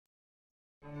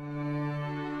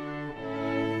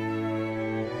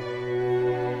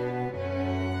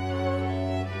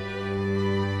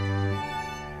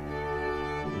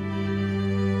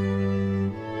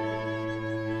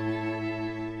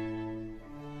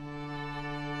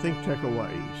ThinkTech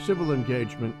Hawaii. Civil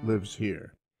engagement lives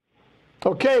here.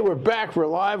 Okay, we're back. We're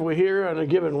live. We're here on a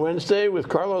given Wednesday with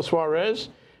Carlos Juarez,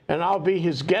 and I'll be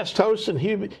his guest host, and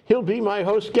he'll be my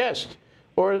host guest,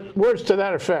 or words to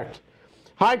that effect.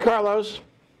 Hi, Carlos.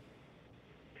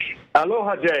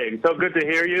 Aloha, Jay. So good to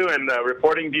hear you, and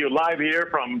reporting to you live here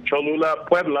from Cholula,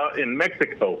 Puebla, in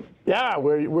Mexico. Yeah,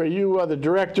 where you are the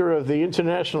director of the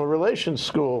International Relations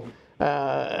School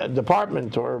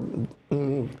department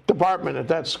at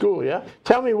that school, yeah?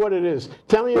 Tell me what it is.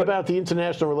 Tell me about the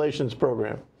International Relations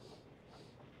Program.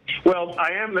 Well,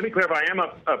 let me clarify, I am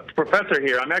a professor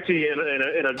here. I'm actually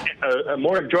in a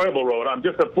more enjoyable role. I'm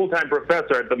just a full-time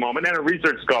professor at the moment and a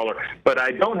research scholar, but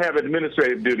I don't have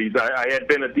administrative duties. I had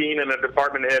been a dean and a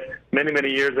department head many, many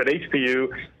years at HPU.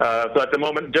 So at the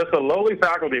moment, just a lowly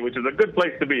faculty, which is a good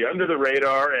place to be, under the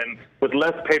radar and with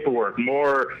less paperwork,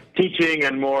 more teaching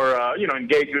and more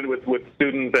engagement with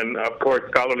students and, of course,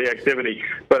 scholarly activity.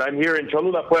 But I'm here in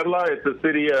Cholula, Puebla. It's a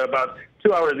city about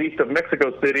 2 hours east of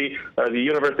Mexico City, the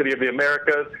University of the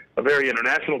Americas, a very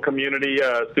international community.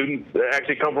 Students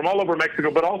actually come from all over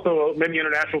Mexico, but also many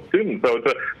international students. So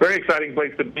it's a very exciting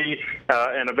place to be,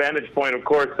 and a vantage point, of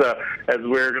course, as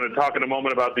we're going to talk in a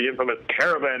moment about the infamous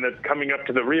caravan that's coming up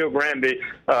to the Rio Grande.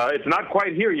 It's not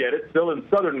quite here yet. It's still in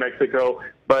southern Mexico.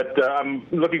 But I'm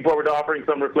looking forward to offering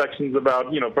some reflections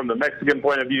about, from the Mexican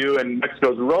point of view and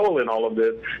Mexico's role in all of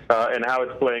this and how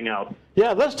it's playing out.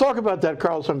 Yeah, let's talk about that,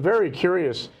 Carlos. I'm very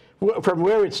curious from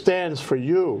where it stands for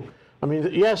you. I mean,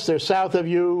 yes, they're south of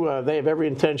you. They have every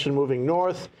intention of moving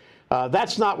north.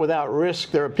 That's not without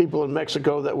risk. There are people in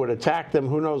Mexico that would attack them,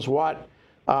 who knows what.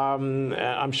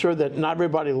 I'm sure that not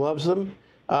everybody loves them.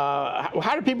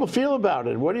 How do people feel about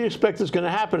it? What do you expect is going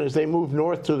to happen as they move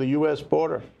north to the U.S.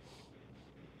 border?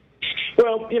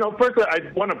 Well, first I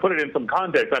want to put it in some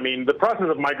context. I mean, the process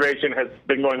of migration has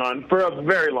been going on for a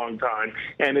very long time,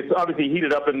 and it's obviously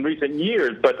heated up in recent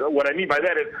years. But what I mean by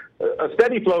that is a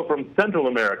steady flow from Central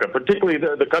America, particularly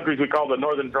the countries we call the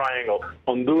Northern Triangle,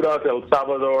 Honduras, El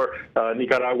Salvador,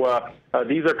 Nicaragua.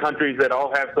 These are countries that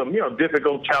all have some,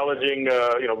 difficult, challenging,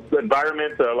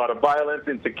 environments, a lot of violence,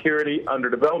 insecurity,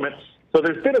 underdevelopment. So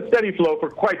there's been a steady flow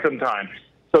for quite some time.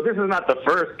 So this is not the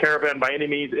first caravan by any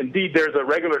means. Indeed, there's a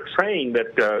regular train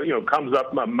that comes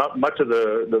up much of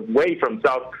the way from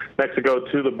South Mexico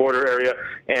to the border area,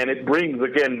 and it brings,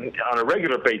 again, on a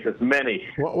regular basis, many.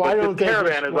 Why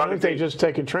don't they just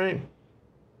take a train?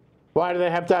 Why do they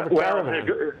have to have a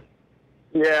caravan?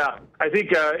 Yeah, I think,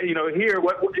 here,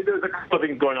 there's a couple of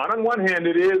things going on. On one hand,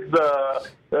 it is,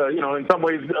 in some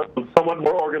ways, somewhat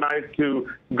more organized to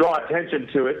draw attention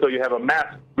to it, so you have a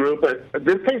mass group. But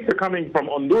this case, they're coming from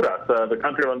Honduras, the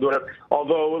country of Honduras,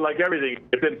 although, like everything,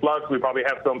 it's in flux. We probably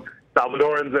have some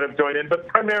Salvadorans that have joined in, but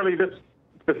primarily this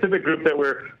specific group that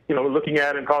we're looking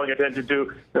at and calling attention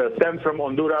to stems from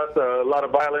Honduras, a lot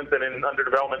of violence and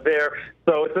underdevelopment there.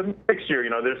 So it's a mixture.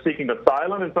 They're seeking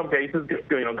asylum in some cases,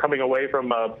 coming away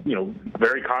from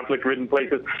very conflict-ridden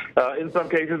places. In some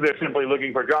cases, they're simply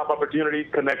looking for job opportunities,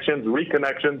 connections,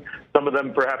 reconnections. Some of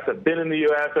them perhaps have been in the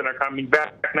U.S. and are coming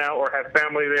back now or have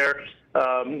family there.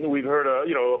 We've heard,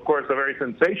 of course, a very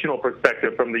sensational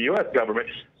perspective from the U.S. government.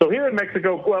 So here in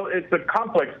Mexico, well, it's a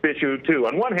complex issue, too.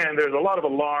 On one hand, there's a lot of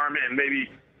alarm and maybe,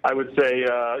 I would say,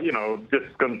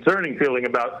 disconcerting feeling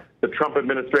about the Trump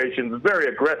administration's very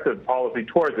aggressive policy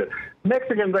towards it.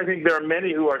 Mexicans, I think there are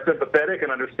many who are sympathetic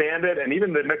and understand it, and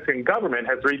even the Mexican government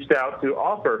has reached out to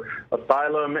offer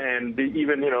asylum and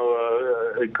even,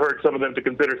 encourage some of them to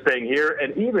consider staying here,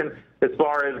 and even as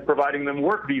far as providing them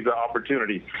work visa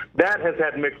opportunities. That has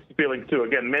had mixed feelings, too.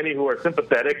 Again, many who are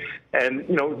sympathetic, and,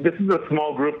 this is a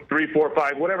small group, 3, 4,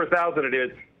 5, whatever thousand it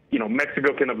is.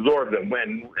 Mexico can absorb them,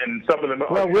 and some of them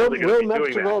are really will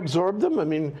Mexico absorb them? I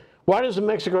mean, why doesn't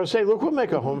Mexico say, look, we'll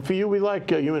make a home for you. We like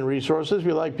human resources.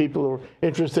 We like people who are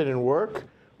interested in work.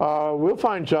 We'll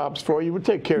find jobs for you. We'll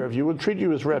take care of you. We'll treat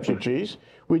you as refugees.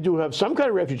 We do have some kind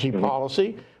of refugee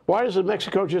policy. Why doesn't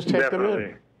Mexico just take them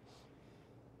in?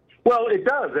 Well, it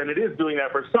does, and it is doing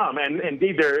that for some. And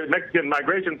indeed, their Mexican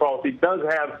migration policy does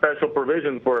have special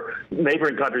provisions for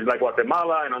neighboring countries like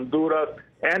Guatemala and Honduras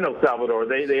and El Salvador.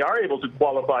 They are able to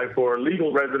qualify for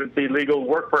legal residency, legal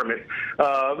work permits.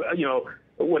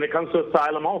 When it comes to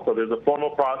asylum also, there's a formal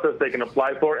process they can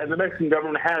apply for, and the Mexican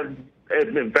government has,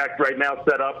 in fact, right now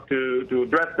set up to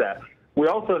address that. We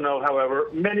also know, however,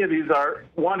 many of these are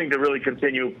wanting to really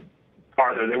continue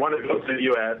farther. They want to go to the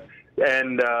U.S.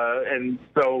 And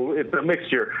so it's a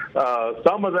mixture.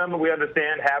 Some of them, we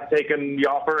understand, have taken the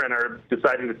offer and are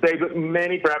deciding to stay, but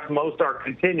many, perhaps most, are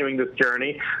continuing this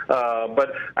journey.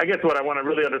 But I guess what I want to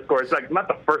really underscore is, like, not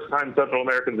the first time Central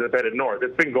Americans have headed north.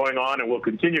 It's been going on and will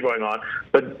continue going on.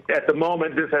 But at the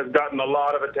moment, this has gotten a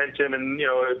lot of attention, and, you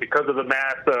know, because of the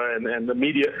mass and the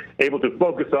media able to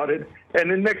focus on it.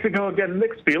 And in Mexico, again,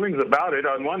 mixed feelings about it.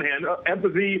 On one hand,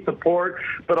 empathy, support,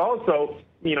 but also,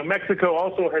 you know, Mexico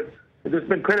also has, there's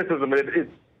been criticism. It's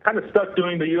kind of stuck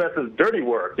doing the U.S.'s dirty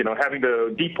work, you know, having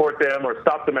to deport them or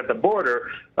stop them at the border,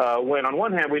 when on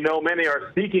one hand we know many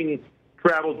are seeking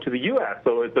travel to the U.S.,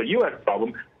 so it's a U.S.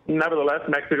 problem. Nevertheless,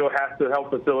 Mexico has to help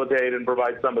facilitate and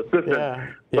provide some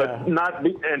assistance,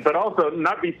 but also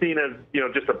not be seen as, you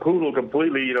know, just a poodle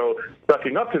completely, you know,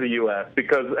 sucking up to the U.S.,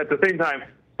 because at the same time,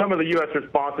 some of the U.S.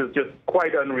 response is just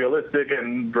quite unrealistic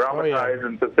and dramatized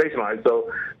and sensationalized,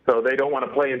 so they don't want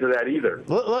to play into that either.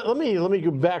 Let me go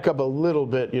back up a little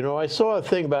bit. You know, I saw a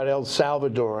thing about El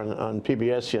Salvador on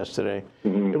PBS yesterday.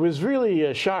 It was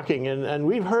really shocking, and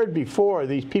we've heard before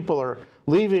these people are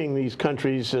leaving these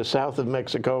countries south of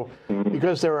Mexico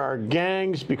because there are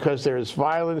gangs, because there's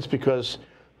violence, because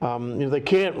you know, they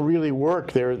can't really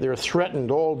work. They're threatened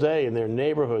all day in their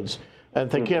neighborhoods. And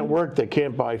if they can't work, they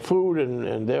can't buy food,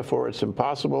 and therefore it's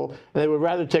impossible. And they would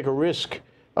rather take a risk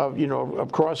of, you know,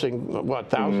 of crossing, what,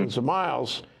 thousands of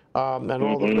miles, and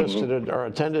all the risks that are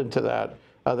attendant to that,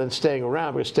 than staying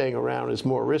around, because staying around is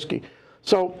more risky.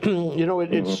 So, you know,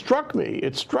 it struck me.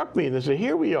 It struck me. And they said,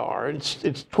 here we are. It's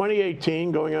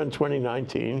 2018 going on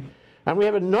 2019. And we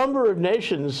have a number of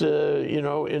nations, you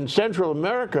know, in Central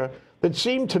America that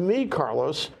seem to me,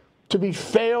 Carlos, to be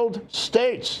failed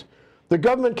states. The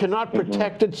government cannot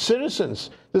protect its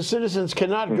citizens. The citizens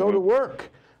cannot go to work,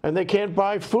 and they can't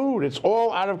buy food. It's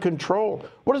all out of control.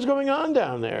 What is going on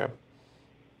down there?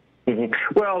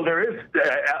 Well, there is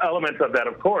elements of that,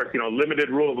 of course, you know, limited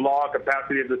rule of law,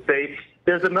 capacity of the state.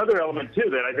 There's another element, too,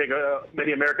 that I think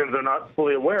many Americans are not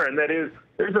fully aware, and that is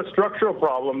there's a structural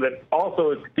problem that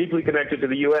also is deeply connected to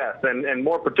the U.S., and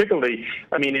more particularly,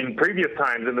 I mean, in previous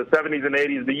times, in the 70s and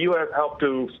 80s, the U.S. helped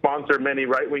to sponsor many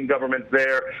right-wing governments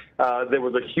there. There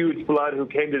was a huge flood who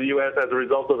came to the U.S. as a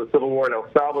result of the civil war in El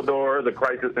Salvador, the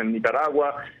crisis in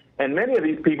Nicaragua, and many of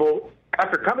these people,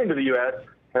 after coming to the U.S.,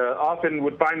 often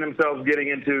would find themselves getting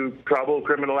into trouble,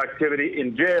 criminal activity,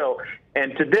 in jail.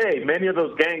 And today, many of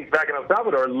those gangs back in El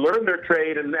Salvador learned their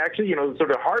trade and actually, you know,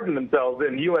 sort of hardened themselves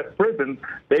in U.S. prisons.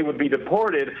 They would be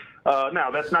deported.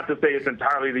 Now, that's not to say it's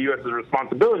entirely the U.S.'s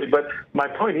responsibility, but my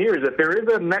point here is that there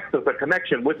is a nexus, a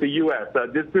connection with the U.S.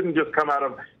 This didn't just come out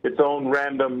of its own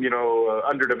random, you know,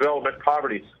 underdevelopment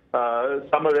poverty.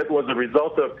 Some of it was a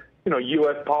result of, you know,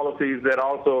 U.S. policies that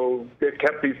also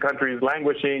kept these countries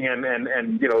languishing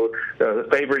and you know,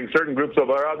 favoring certain groups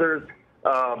over others.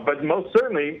 But most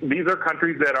certainly, these are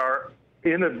countries that are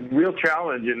in a real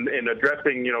challenge in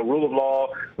addressing, you know, rule of law,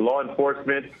 law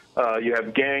enforcement. You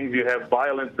have gangs, you have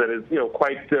violence that is, you know,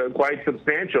 quite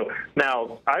substantial.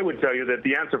 Now, I would tell you that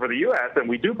the answer for the U.S., and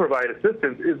we do provide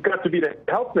assistance, is got to be to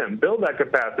help them build that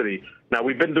capacity. Now,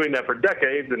 we've been doing that for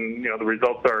decades, and, you know, the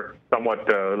results are somewhat,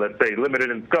 let's say, limited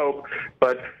in scope.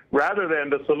 But rather than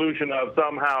the solution of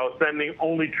somehow sending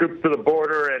only troops to the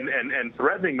border and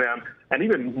threatening them, and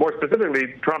even more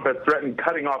specifically, Trump has threatened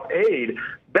cutting off aid,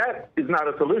 that is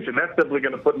not a solution. That's simply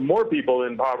going to put more people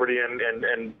in poverty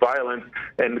and violence,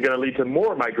 and going to lead to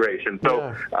more migration.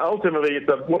 So ultimately,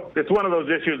 it's one of those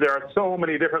issues. There are so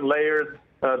many different layers.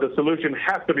 The solution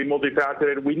has to be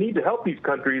multifaceted. We need to help these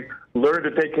countries learn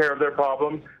to take care of their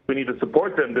problems. We need to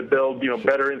support them to build, you know,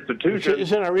 better institutions.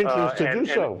 It's in our interest to do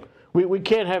so. We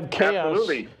can't have chaos,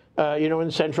 you know,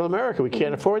 in Central America. We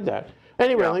can't afford that.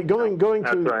 Anyway, going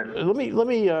to let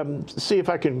me see if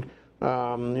I can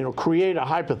you know, create a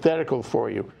hypothetical for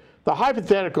you. The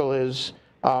hypothetical is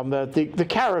that the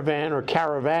caravan, or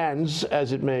caravans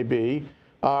as it may be,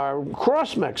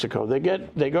 cross Mexico.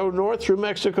 They go north through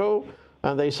Mexico,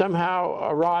 and they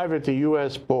somehow arrive at the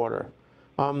U.S. border.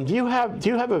 Do you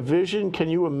have a vision? Can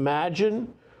you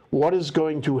imagine what is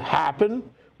going to happen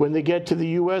when they get to the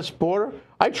U.S. border?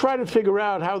 I try to figure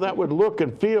out how that would look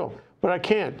and feel, but I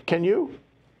can't. Can you?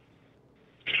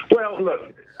 Well,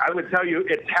 look, I would tell you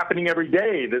it's happening every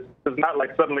day. This is not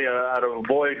like suddenly out of a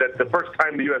void. That's the first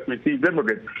time the U.S. receives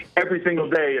immigrants. Every single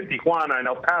day in Tijuana and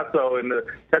El Paso and the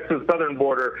Texas southern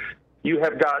border, you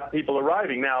have got people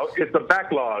arriving. Now, it's a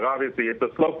backlog, obviously. It's a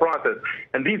slow process.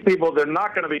 And these people, they're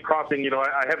not going to be crossing, you know,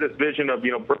 I have this vision of,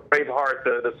 you know, Braveheart,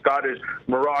 the Scottish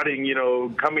marauding, you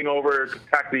know, coming over to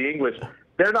attack the English.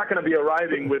 they're not going to be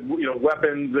arriving with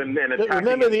weapons and attacking.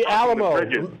 Remember the Alamo.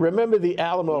 Bridges. Remember the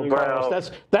Alamo, Carlos.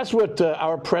 Well, that's what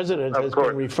our president has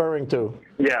been referring to.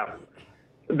 Yeah.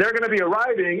 They're going to be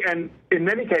arriving, and in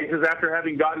many cases, after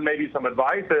having gotten maybe some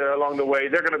advice along the way,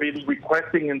 they're going to be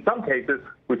requesting, in some cases,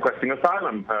 requesting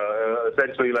asylum,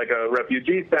 essentially like a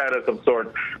refugee status of sorts.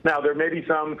 Now, there may be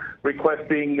some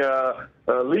requesting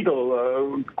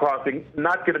legal crossing.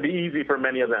 Not going to be easy for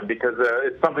many of them because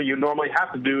it's something you normally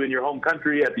have to do in your home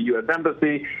country at the U.S.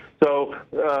 Embassy. So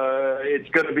it's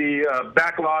going to be a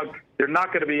backlog. They're not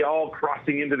going to be all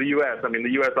crossing into the U.S. I mean,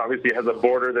 the U.S. obviously has a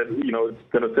border that,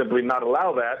 it's going to simply not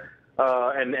allow that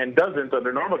and doesn't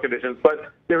under normal conditions.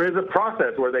 But there is a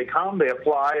process where they come, they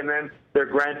apply, and then they're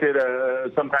granted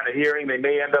some kind of hearing. They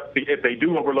may end up, if they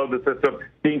do overload the system,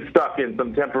 being stuck in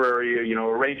some temporary,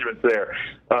 arrangements there.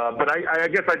 But I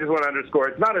guess I just want to underscore,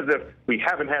 it's not as if we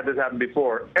haven't had this happen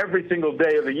before. Every single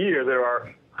day of the year, there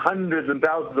are hundreds and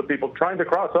thousands of people trying to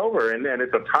cross over, and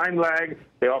it's a time lag.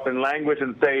 They often languish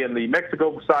and stay in the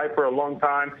Mexico side for a long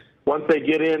time. Once they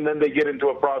get in, then they get into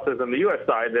a process on the U.S.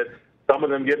 side that some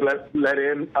of them get let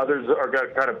in, others are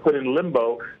kind of put in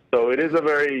limbo. So it is a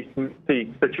very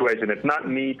messy situation. It's not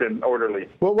neat and orderly.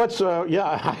 Well,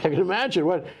 I can imagine.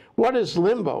 What is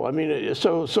limbo? I mean,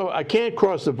 so I can't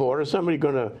cross the border. Somebody's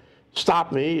going to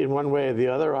stop me in one way or the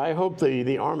other. I hope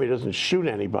the Army doesn't shoot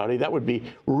anybody. That would be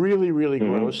really, really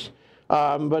gross.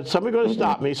 But somebody's going to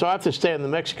stop me, so I have to stay on the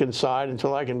Mexican side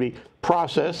until I can be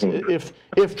processed.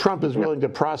 If Trump is willing to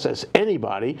process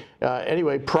anybody,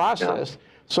 anyway, processed. Yeah.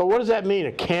 So what does that mean?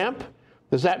 A camp?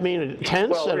 Does that mean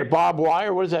tents and a barbed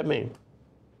wire? What does that mean?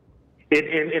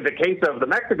 In the case of the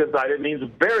Mexican side, it means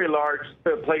very large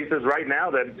places right now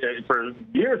that for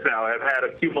years now have had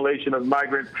accumulation of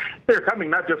migrants. They're coming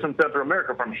not just from Central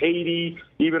America, from Haiti,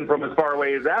 even from as far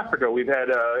away as Africa. We've had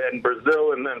in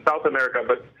Brazil and South America,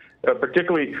 but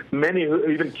particularly many,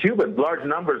 even Cubans, large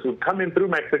numbers who come in through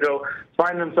Mexico,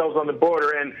 find themselves on the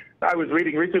border. And I was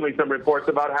reading recently some reports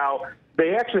about how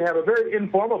they actually have a very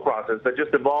informal process that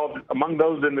just evolved among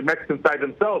those in the Mexican side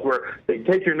themselves, where they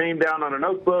take your name down on a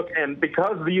notebook, and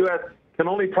because the U.S. can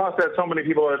only process so many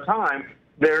people at a time,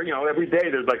 they're, every day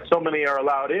there's like so many are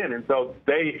allowed in, and so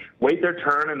they wait their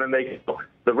turn, and then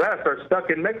the rest are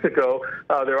stuck in Mexico.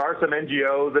 There are some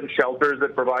NGOs and shelters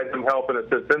that provide some help and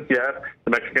assistance. Yes,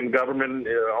 the Mexican government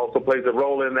also plays a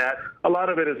role in that. A lot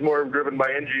of it is more driven by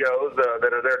NGOs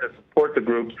that are there to support the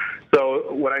groups.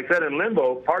 So when I said in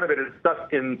limbo, part of it is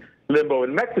stuck in limbo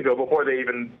in Mexico before they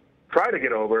even try to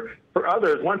get over. For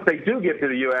others, once they do get to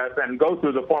the U.S. and go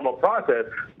through the formal process,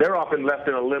 they're often left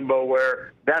in a limbo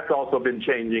where that's also been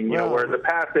changing. Where in the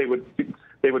past they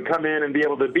would come in and be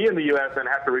able to be in the U.S. and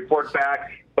have to report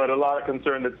back, but a lot of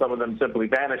concern that some of them simply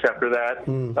vanish after that,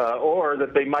 or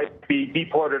that they might be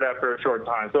deported after a short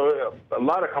time. So a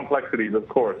lot of complexities, of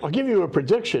course. I'll give you a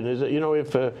prediction. Is that,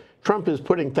 if Trump is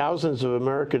putting thousands of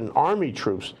American Army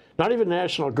troops, not even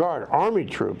National Guard, Army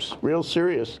troops, real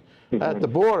serious, at the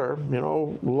border,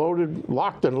 loaded,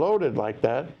 locked and loaded like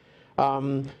that.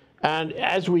 And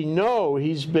as we know,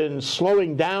 he's been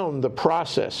slowing down the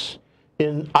process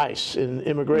in ICE, in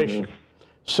immigration,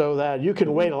 so that you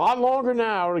can wait a lot longer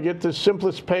now to get the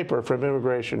simplest paper from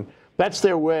immigration. That's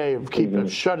their way of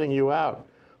shutting you out.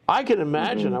 I can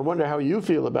imagine, I wonder how you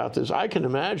feel about this, I can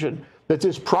imagine that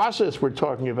this process we're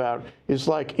talking about is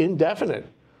like indefinite.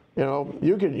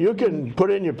 You can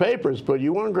put in your papers, but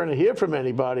you weren't going to hear from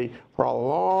anybody for a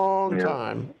long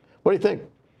time. What do you think?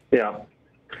 Yeah.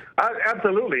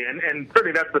 Absolutely, and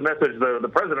certainly that's the message the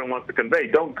president wants to convey.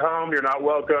 Don't come, you're not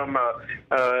welcome,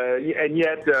 and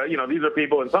yet, these are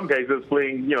people in some cases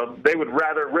fleeing, they would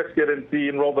rather risk it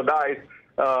and roll the dice.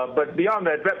 But beyond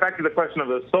that, back to the question of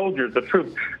the soldiers, the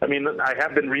troops, I mean, I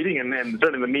have been reading, and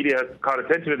certainly the media has caught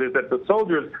attention to this, that the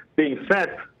soldiers being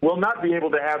sent will not be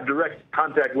able to have direct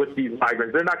contact with these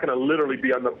migrants. They're not going to literally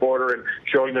be on the border and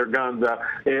showing their guns.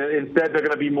 Instead, they're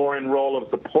going to be more in role of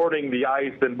supporting the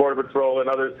ICE and Border Patrol and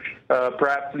others,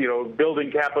 perhaps,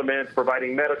 building campaments,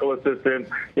 providing medical assistance,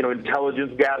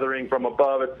 intelligence gathering from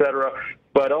above, et cetera.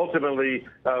 But ultimately,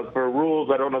 for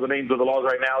rules, I don't know the names of the laws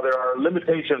right now, there are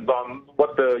limitations on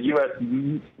what the U.S.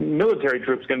 military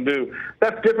troops can do.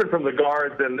 That's different from the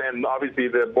Guards and obviously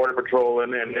the Border Patrol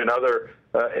and other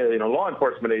law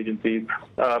enforcement agencies.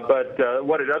 But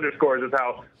what it underscores is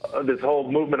how this whole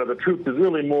movement of the troops is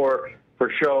really more for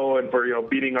show and for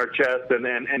beating our chest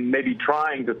and maybe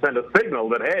trying to send a signal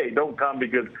that, hey, don't come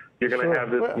because you're going to have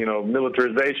this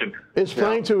militarization. It's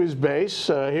playing to his base.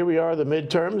 Here we are, the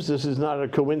midterms. This is not a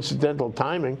coincidental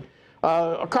timing.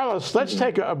 Carlos, let's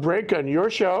take a break on your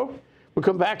show. We'll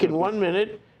come back in 1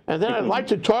 minute, and then I'd like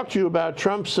to talk to you about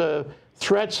Trump's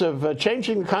threats of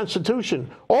changing the Constitution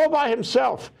all by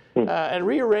himself and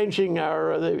rearranging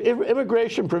the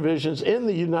immigration provisions in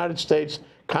the United States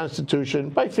Constitution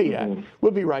by fiat.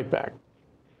 We'll be right back.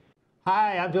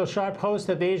 Hi, I'm Bill Sharp, host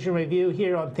of Asian Review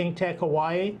here on ThinkTech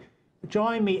Hawaii.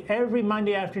 Join me every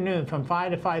Monday afternoon from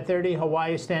 5 to 5:30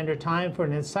 Hawaii Standard Time for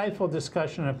an insightful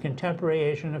discussion of contemporary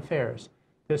Asian affairs.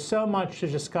 There's so much to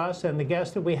discuss, and the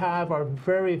guests that we have are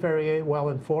very, very well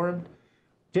informed.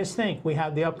 Just think, we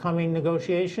have the upcoming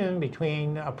negotiation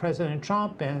between President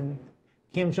Trump and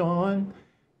Kim Jong-un,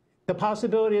 the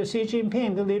possibility of Xi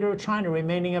Jinping, the leader of China,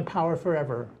 remaining in power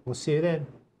forever. We'll see you then.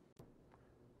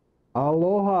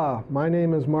 Aloha, my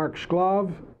name is Mark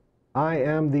Shklov. I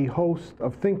am the host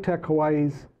of ThinkTech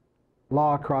Hawaii's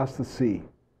Law Across the Sea.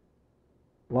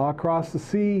 Law Across the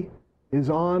Sea is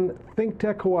on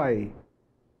ThinkTech Hawaii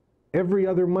every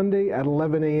other Monday at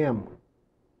 11 a.m.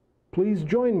 Please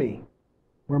join me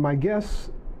where my guests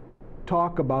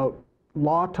talk about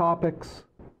law topics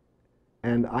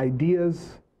and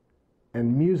ideas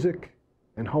and music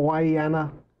and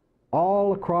Hawaiiana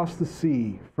all across the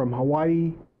sea from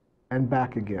Hawaii and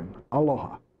back again.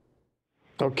 Aloha.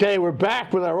 Okay, we're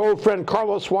back with our old friend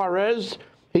Carlos Juarez.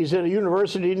 He's at a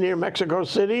university near Mexico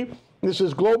City. This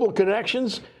is Global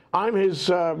Connections. I'm his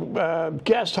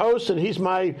guest host, and he's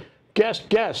my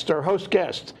guest or host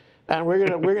guest. And we're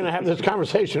gonna have this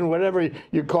conversation, whatever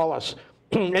you call us.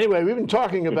 Anyway, we've been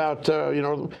talking about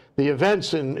the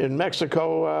events in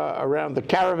Mexico around the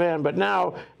caravan, but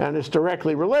now, and it's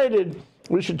directly related,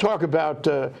 we should talk about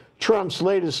Trump's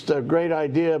latest great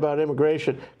idea about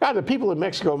immigration. God, the people in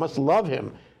Mexico must love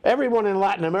him. Everyone in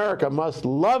Latin America must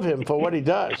love him for what he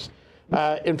does.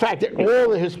 In fact, all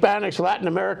the Hispanics, Latin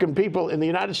American people in the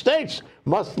United States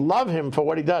must love him for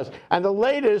what he does. And the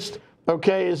latest,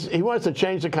 okay, is he wants to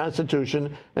change the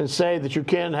Constitution and say that you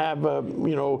can't have,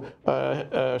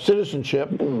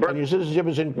 citizenship, and your citizenship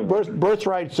is in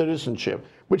birthright citizenship,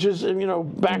 which is,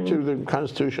 back to the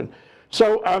Constitution.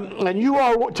 So, and you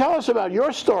all, tell us about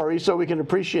your story so we can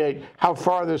appreciate how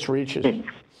far this reaches.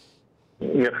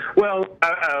 Yeah. Well,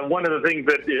 one of the things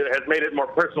that has made it more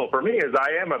personal for me is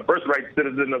I am a birthright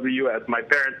citizen of the U.S. My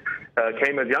parents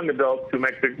came as young adults from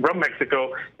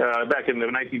Mexico back in the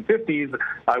 1950s.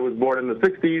 I was born in the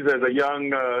 60s as a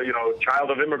young, child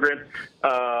of immigrants.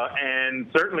 And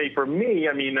certainly for me,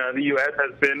 I mean, the U.S.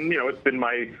 has been, it's been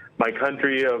my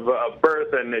country of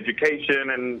birth and education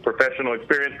and professional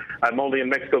experience. I'm only in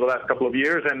Mexico the last couple of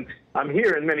years, and I'm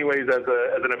here in many ways as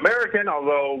an American,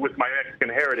 although with my Mexican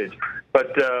heritage.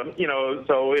 But,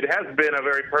 so it has been a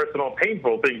very personal,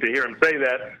 painful thing to hear him say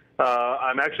that.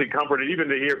 I'm actually comforted even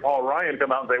to hear Paul Ryan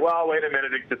come out and say, well, wait a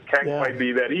minute, it just can't quite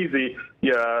be that easy.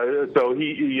 Yeah, so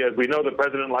he, as we know, the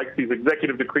president likes these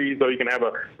executive decrees so he can have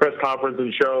a press conference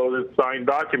and show this signed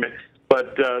document.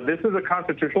 But this is a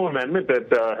constitutional amendment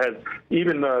that has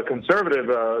even conservative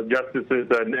justices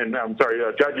and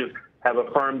judges have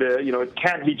affirmed, it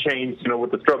can't be changed,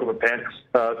 with the stroke of a pen.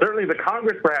 Certainly the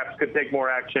Congress perhaps could take more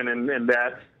action in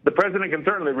that. The president can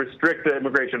certainly restrict the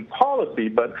immigration policy,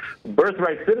 but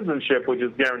birthright citizenship, which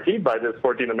is guaranteed by this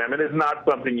 14th Amendment, is not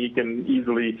something he can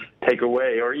easily take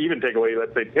away, or even take away,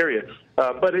 let's say, period.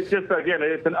 But it's just, again,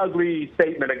 it's an ugly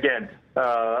statement, again,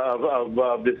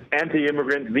 of this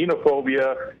anti-immigrant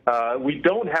xenophobia. We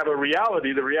don't have a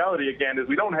reality. The reality, again, is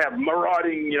we don't have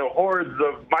marauding, hordes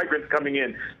of migrants coming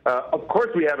in. Of course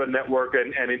we have a network,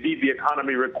 and indeed the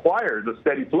economy requires a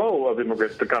steady flow of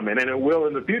immigrants to come in, and it will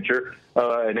in the future.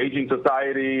 An aging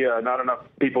society, not enough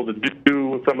people to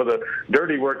do some of the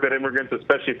dirty work that immigrants,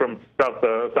 especially from south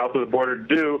of the border,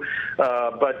 do.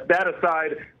 But that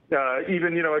aside,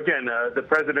 even, again, the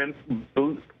president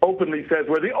openly says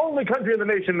we're the only country in the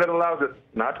nation that allows it.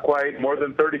 Not quite. More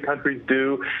than 30 countries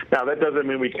do. Now, that doesn't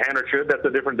mean we can or should. That's a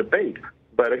different debate.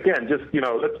 But again, just,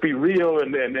 let's be real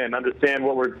and understand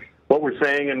what we're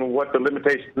saying and what the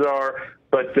limitations are.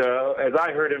 But as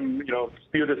I heard him,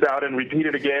 spew this out and repeat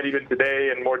it again, even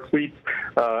today, and more tweets,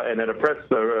 and at a press,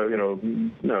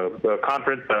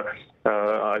 conference,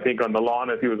 I think on the lawn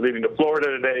as he was leaving to Florida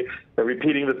today,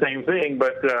 repeating the same thing.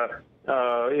 But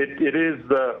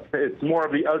it's more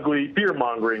of the ugly fear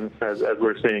mongering as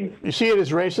we're seeing. You see it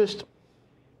as racist?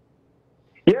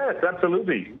 Yes,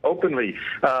 absolutely, openly.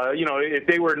 If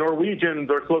they were Norwegians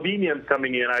or Slovenians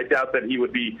coming in, I doubt that he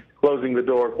would be closing the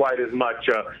door quite as much.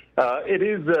 It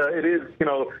is,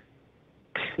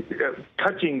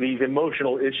 touching these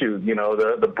emotional issues.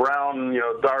 The brown,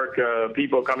 dark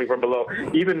people coming from below.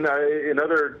 Even in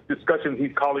other discussions,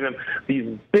 he's calling them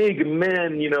these big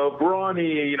men,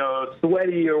 brawny,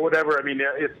 sweaty or whatever. I mean,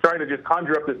 it's trying to just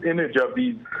conjure up this image of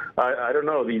these, I don't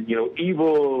know, these,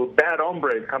 evil, bad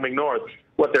hombres coming north.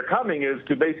 what they're coming is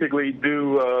to basically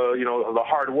do, the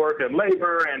hard work and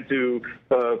labor and to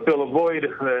fill a void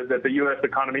that the U.S.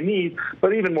 economy needs.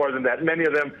 But even more than that, many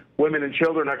of them, women and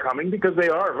children, are coming because they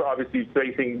are obviously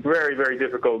facing very, very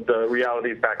difficult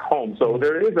realities back home. So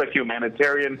there is a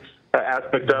humanitarian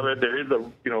aspect of it. There is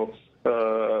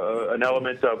an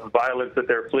element of violence that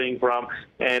they're fleeing from.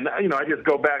 And, I just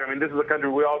go back. I mean, this is a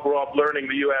country we all grew up learning,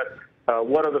 the U.S.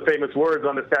 What are the famous words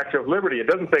on the Statue of Liberty? It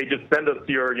doesn't say just send us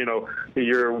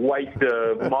your white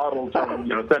models from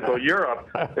Central Europe.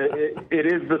 It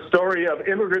is the story of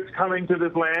immigrants coming to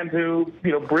this land to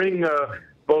bring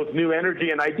both new energy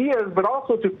and ideas, but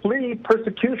also to flee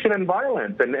persecution and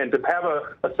violence and to have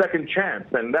a second chance.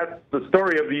 And that's the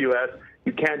story of the U.S.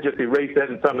 You can't just erase that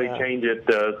and suddenly change it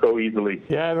so easily.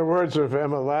 Yeah, the words of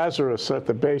Emma Lazarus at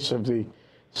the base of the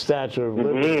Statue of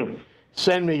Liberty.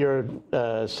 Send me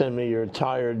your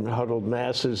tired and huddled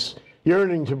masses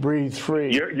yearning to breathe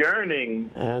free. Yearning.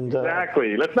 And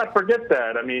exactly. Let's not forget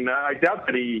that. I mean, I doubt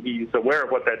that he's aware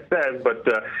of what that says, but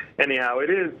anyhow, it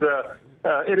is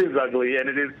ugly, and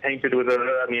it is tainted with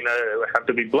I have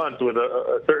to be blunt, with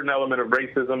a certain element of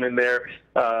racism in there.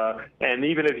 And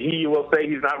even if he will say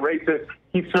he's not racist,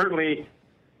 he's certainly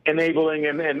enabling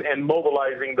and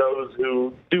mobilizing those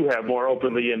who do have more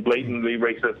openly and blatantly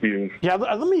racist views. Yeah,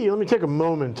 let me take a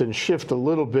moment and shift a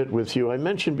little bit with you. I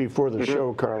mentioned before the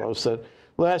show, Carlos, that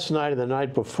last night and the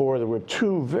night before there were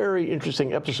two very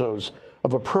interesting episodes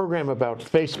of a program about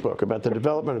Facebook, about the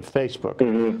development of Facebook,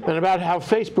 and about how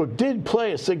Facebook did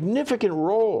play a significant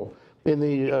role in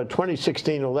the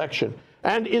 2016 election,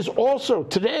 and is also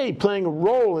today playing a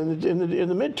role in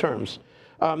the midterms.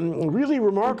 Really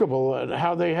remarkable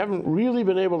how they haven't really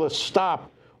been able to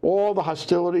stop all the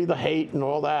hostility, the hate, and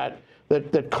all that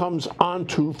comes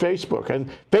onto Facebook. And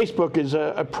Facebook is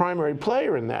a primary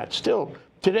player in that still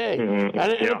today.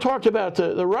 And it talked about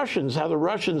the Russians, how the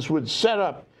Russians would set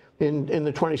up in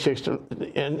the 2016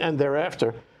 and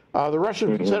thereafter, the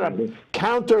Russians would set up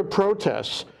counter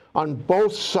protests on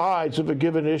both sides of a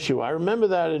given issue. I remember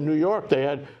that in New York they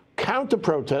had counter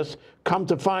protests. Come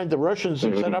to find the Russians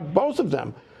had set up both of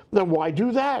them. Then why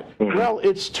do that? Well,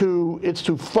 it's to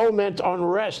foment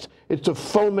unrest. It's to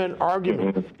foment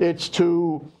argument. It's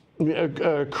to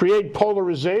create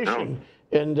polarization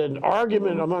and an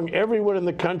argument among everyone in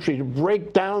the country, to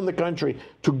break down the country,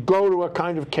 to go to a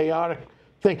kind of chaotic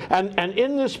thing. And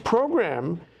in this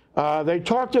program, they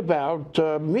talked about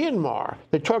Myanmar.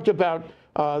 They talked about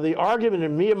the argument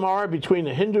in Myanmar between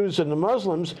the Hindus and the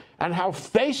Muslims, and how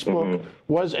Facebook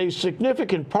was a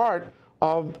significant part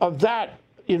of that,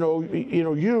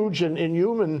 huge and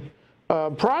inhuman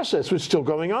process was still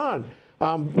going on.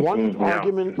 One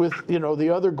argument with, the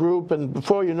other group, and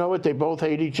before you know it, they both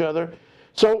hate each other.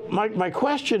 So my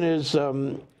question is,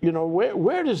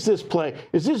 where does this play?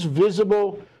 Is this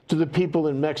visible to the people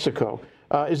in Mexico?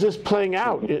 Is this playing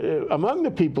out among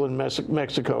the people in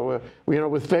Mexico,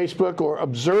 with Facebook, or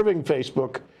observing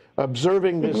Facebook,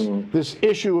 observing this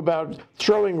issue about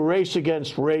throwing race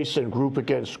against race and group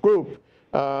against group,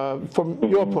 from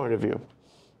your point of view?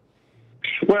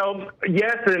 Well,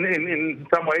 yes, in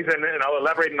some ways, and I'll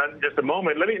elaborate in just a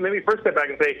moment. Let me first step back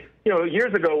and say,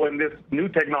 years ago when this new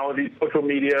technology, social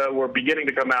media, were beginning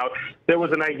to come out, there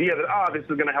was an idea that, this is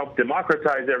going to help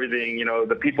democratize everything.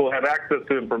 The people have access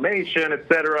to information, et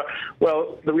cetera.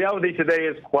 Well, the reality today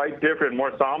is quite different,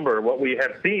 more somber. What we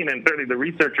have seen, and certainly the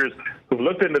researchers who've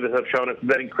looked into this have shown us,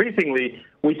 that increasingly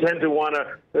we tend to want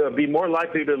to be more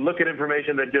likely to look at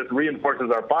information that just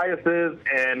reinforces our biases,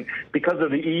 and because of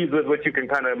the ease with which you can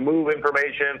kind of move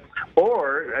information,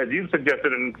 or as you've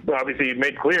suggested and obviously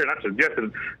made clear, not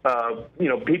suggested,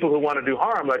 people who want to do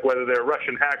harm, like whether they're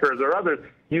Russian hackers or others,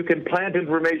 you can plant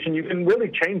information, you can really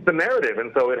change the narrative.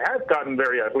 And so it has gotten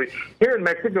very ugly. Here in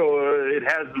Mexico, it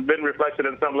has been reflected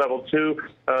in some level too.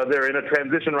 They're in a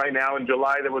transition right now. In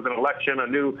July, there was an election. A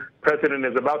new president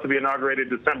is about to be inaugurated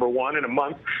December 1, in a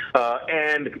month.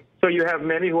 And so you have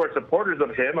many who are supporters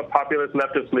of him, a populist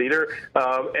leftist leader,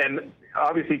 and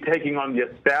obviously taking on the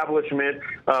establishment,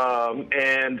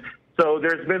 and so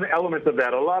there's been elements of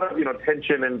that, a lot of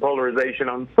tension and polarization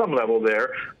on some level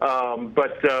there.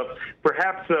 But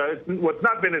perhaps what's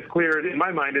not been as clear in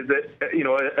my mind is that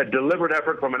a deliberate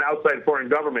effort from an outside foreign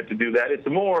government to do that. It's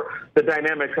more the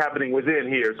dynamics happening within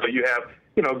here. So you have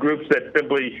groups that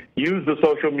simply use the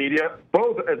social media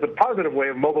both as a positive way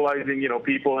of mobilizing,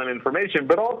 people and information,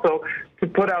 but also to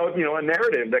put out, a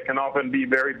narrative that can often be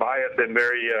very biased and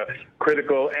very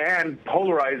critical and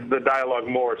polarize the dialogue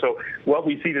more. So what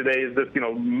we see today is this,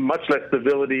 much less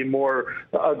civility, more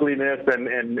ugliness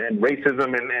and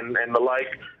racism and the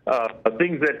like.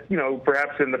 Things that,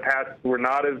 perhaps in the past were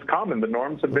not as common. The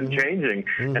norms have been changing.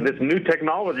 And this new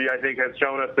technology, I think, has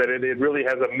shown us that it really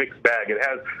has a mixed bag. It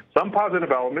has some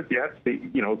positive elements, yes, the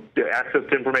access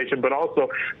to information, but also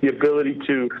the ability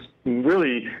to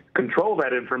really control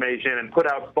that information and put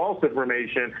out false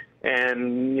information.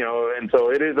 And, and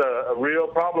so it is a real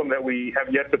problem that we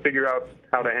have yet to figure out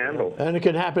how to handle. And it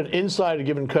can happen inside a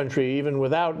given country, even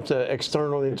without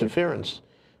external interference.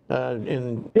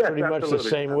 In pretty much the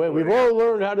same way. We've all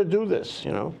learned how to do this,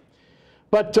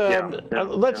 But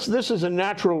this is a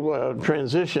natural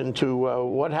transition to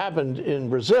what happened in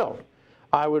Brazil.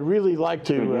 I would really like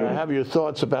to have your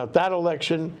thoughts about that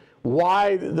election,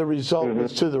 why the result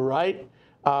was to the right,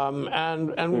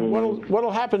 and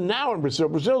what'll happen now in Brazil.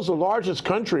 Brazil's the largest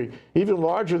country, even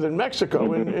larger than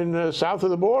Mexico, in the south of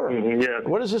the border. Yes.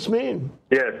 What does this mean?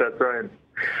 Yes, that's right.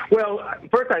 Well,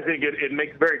 first, I think it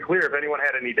makes very clear, if anyone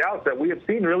had any doubts, that we have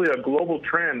seen really a global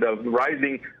trend of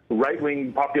rising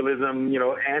right-wing populism,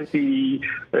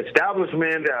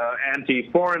 anti-establishment,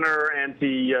 anti-foreigner,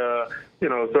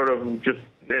 sort of just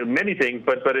many things.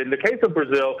 But in the case of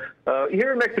Brazil,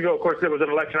 here in Mexico, of course, there was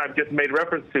an election I've just made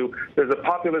reference to. There's a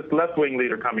populist left-wing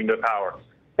leader coming to power.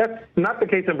 That's not the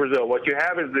case in Brazil. What you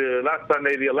have is last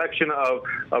Sunday, the election of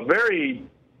a very,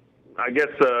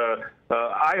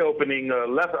 eye-opening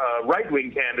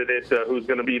right-wing candidate who's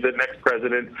going to be the next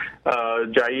president,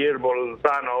 Jair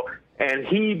Bolsonaro, and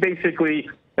he basically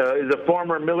is a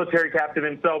former military captain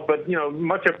himself, but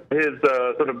much of his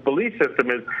sort of belief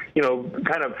system is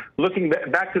kind of looking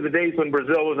back to the days when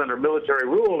Brazil was under military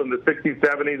rule in the 60s,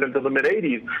 70s, until the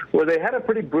mid-80s, where they had a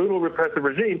pretty brutal repressive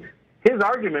regime. His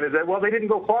argument is that, well, they didn't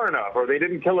go far enough, or they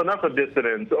didn't kill enough of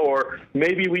dissidents, or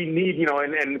maybe we need,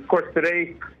 and of course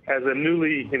today, as a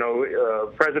newly,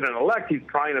 president-elect, he's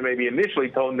trying to maybe initially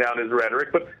tone down his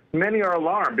rhetoric, but many are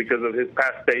alarmed because of his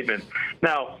past statements.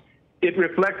 Now, it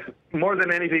reflects more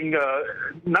than anything,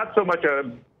 not so much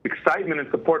a excitement and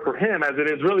support for him as it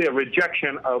is really a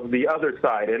rejection of the other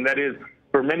side, and that is,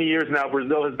 for many years now,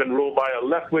 Brazil has been ruled by a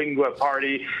left-wing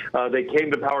party. They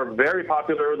came to power very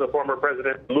popular, the former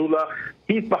president Lula.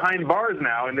 He's behind bars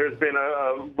now, and there's been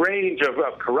a range of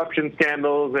corruption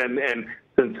scandals and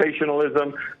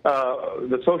sensationalism.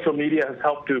 The social media has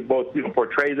helped to both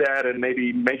portray that and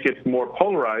maybe make it more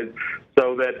polarized.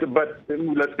 So that, but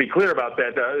let's be clear about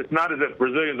that. It's not as if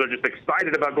Brazilians are just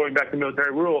excited about going back to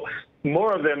military rule.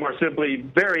 More of them are simply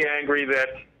very angry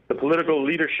that the political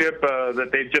leadership that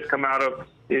they've just come out of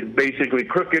is basically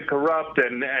crooked, corrupt,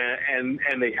 and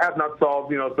they have not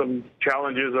solved, some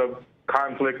challenges of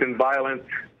conflict and violence,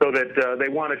 so that they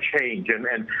want to change.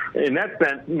 And in that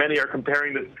sense, many are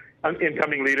comparing this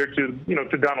incoming leader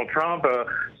to Donald Trump,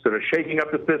 sort of shaking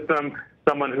up the system,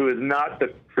 someone who is not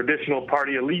the traditional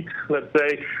party elite, let's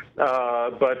say.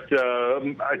 But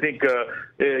I think,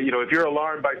 if you're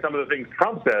alarmed by some of the things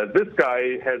Trump says, this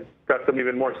guy has got some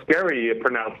even more scary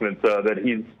pronouncements that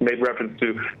he's made reference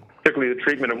to, particularly the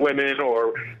treatment of women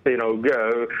or,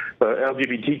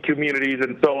 LGBT communities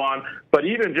and so on. But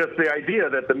even just the idea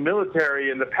that the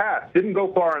military in the past didn't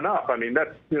go far enough. I mean,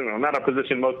 that's, not a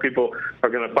position most people are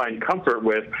going to find comfort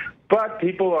with. But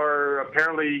people are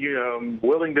apparently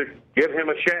willing to give him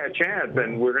a chance,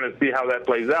 and we're going to see how that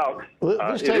plays out.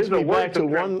 This takes me back to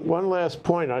one last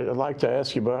point I'd like to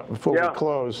ask you about before we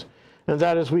close. And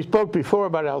that is, we spoke before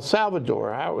about El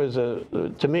Salvador. How it was,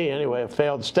 to me anyway, a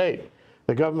failed state.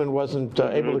 The government wasn't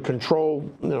able to control,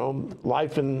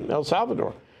 life in El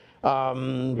Salvador.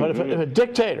 But if a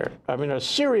dictator, a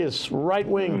serious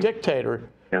right-wing dictator,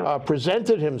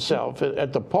 presented himself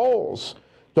at the polls,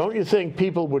 don't you think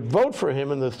people would vote for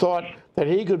him in the thought that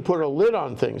he could put a lid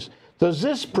on things? Does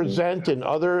this present in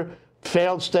other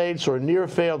failed states or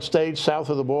near-failed states south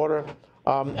of the border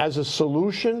as a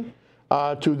solution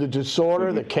to the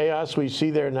disorder, the chaos we see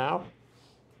there now?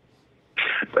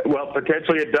 Well,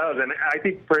 potentially it does. And I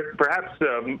think perhaps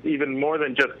even more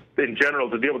than just in general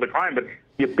to deal with the crime, but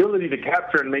the ability to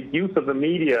capture and make use of the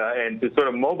media and to sort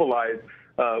of mobilize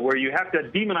where you have to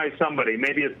demonize somebody.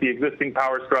 Maybe it's the existing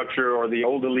power structure or the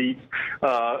old elite.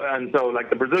 And so like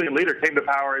the Brazilian leader came to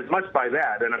power as much by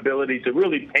that, an ability to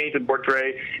really paint and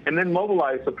portray and then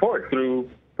mobilize support through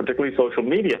particularly social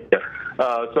media.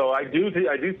 So I do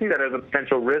see that as a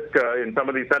potential risk in some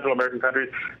of these Central American countries.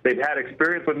 They've had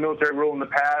experience with military rule in the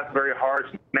past, very harsh,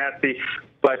 nasty.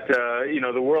 But,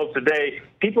 the world today,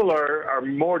 people are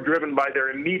more driven by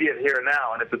their immediate here and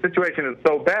now. And if the situation is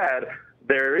so bad,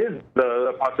 there is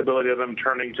the possibility of them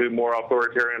turning to more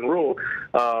authoritarian rule.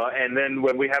 And then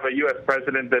when we have a U.S.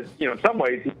 president that, in some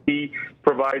ways, he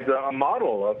provides a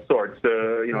model of sorts.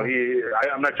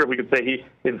 I'm not sure if we could say he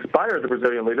inspired the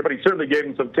Brazilian leader, but he certainly gave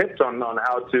him some tips on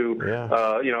how to,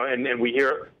 and we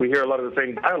hear a lot of the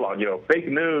same dialogue, fake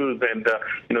news and,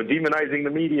 demonizing the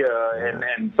media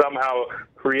and somehow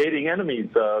creating enemies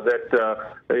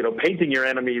painting your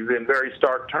enemies in very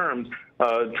stark terms.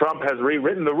 Trump has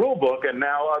rewritten the rule book, and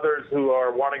now others who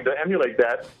are wanting to emulate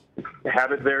that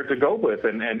have it there to go with.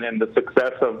 And the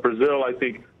success of Brazil, I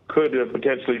think, could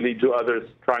potentially lead to others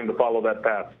trying to follow that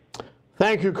path.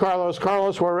 Thank you, Carlos.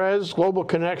 Carlos Juarez, Global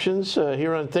Connections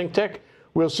here on ThinkTech.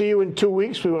 We'll see you in 2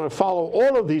 weeks. We want to follow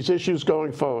all of these issues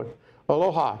going forward.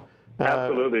 Aloha.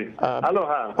 Absolutely.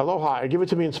 Aloha. Aloha. Give it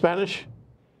to me in Spanish.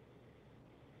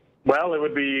 Well, it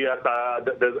would be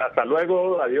hasta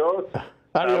luego, adios.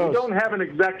 Adios. We don't have an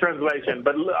exact translation,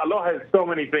 but aloha has so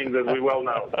many things, as we well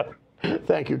know.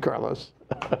 Thank you, Carlos.